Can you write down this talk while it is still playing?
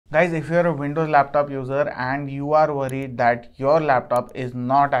Guys, if you're a Windows laptop user and you are worried that your laptop is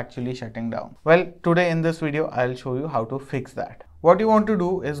not actually shutting down, well, today in this video, I'll show you how to fix that. What you want to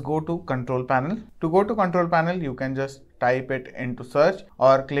do is go to control panel. To go to control panel, you can just type it into search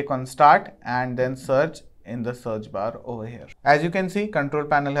or click on start and then search in the search bar over here. As you can see, control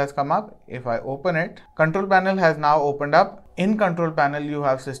panel has come up. If I open it, control panel has now opened up. In control panel, you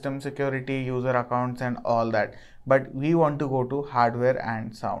have system security, user accounts and all that. But we want to go to hardware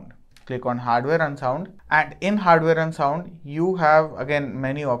and sound. Click on hardware and sound, and in hardware and sound you have again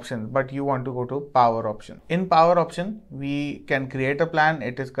many options, but you want to go to power option. In power option, we can create a plan.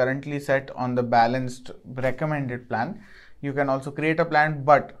 It is currently set on the balanced recommended plan. You can also create a plan,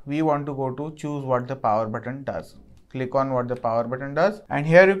 but we want to go to choose what the power button does. Click on what the power button does, and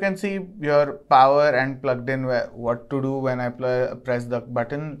here you can see your power and plugged in, what to do when I press the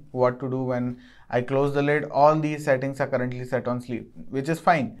button, what to do when I close the lid. All these settings are currently set on sleep, which is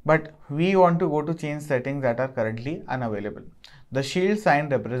fine, but we want to go to change settings that are currently unavailable. The shield sign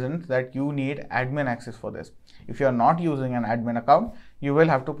represents that you need admin access for this. If you are not using an admin account, you will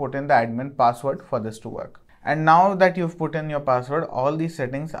have to put in the admin password for this to work. And now that you've put in your password, all these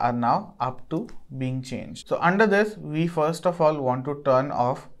settings are now up to being changed. So under this, we first of all want to turn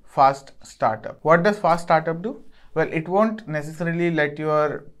off fast startup. What does fast startup do? Well, it won't necessarily let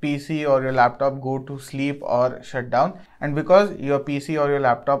your PC or your laptop go to sleep or shut down. And because your PC or your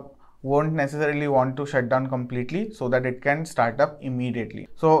laptop won't necessarily want to shut down completely, so that it can start up immediately.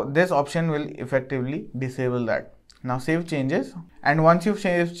 So this option will effectively disable that. Now save changes, and once you've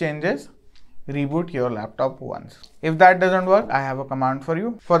saved changes, reboot your laptop once. If that doesn't work, I have a command for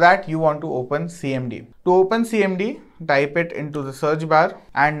you. For that, you want to open CMD. To open CMD, type it into the search bar,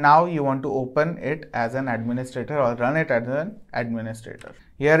 and now you want to open it as an administrator or run it as an administrator.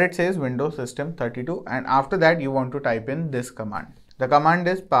 Here it says Windows System 32, and after that you want to type in this command. The command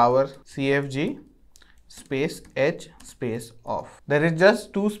is power cfg space h space off. There is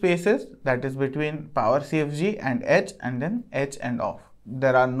just two spaces, that is between power cfg and h, and then h and off.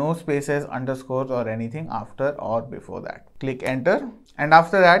 There are no spaces, underscores or anything after or before that. Click enter, and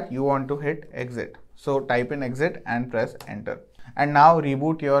after that you want to hit exit. So type in exit and press enter. And now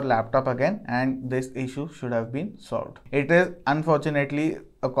reboot your laptop again, and this issue should have been solved. It is unfortunately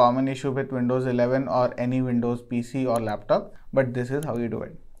a common issue with Windows 11 or any Windows PC or laptop, but this is how you do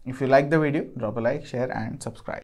it. If you like the video, drop a like, share and subscribe.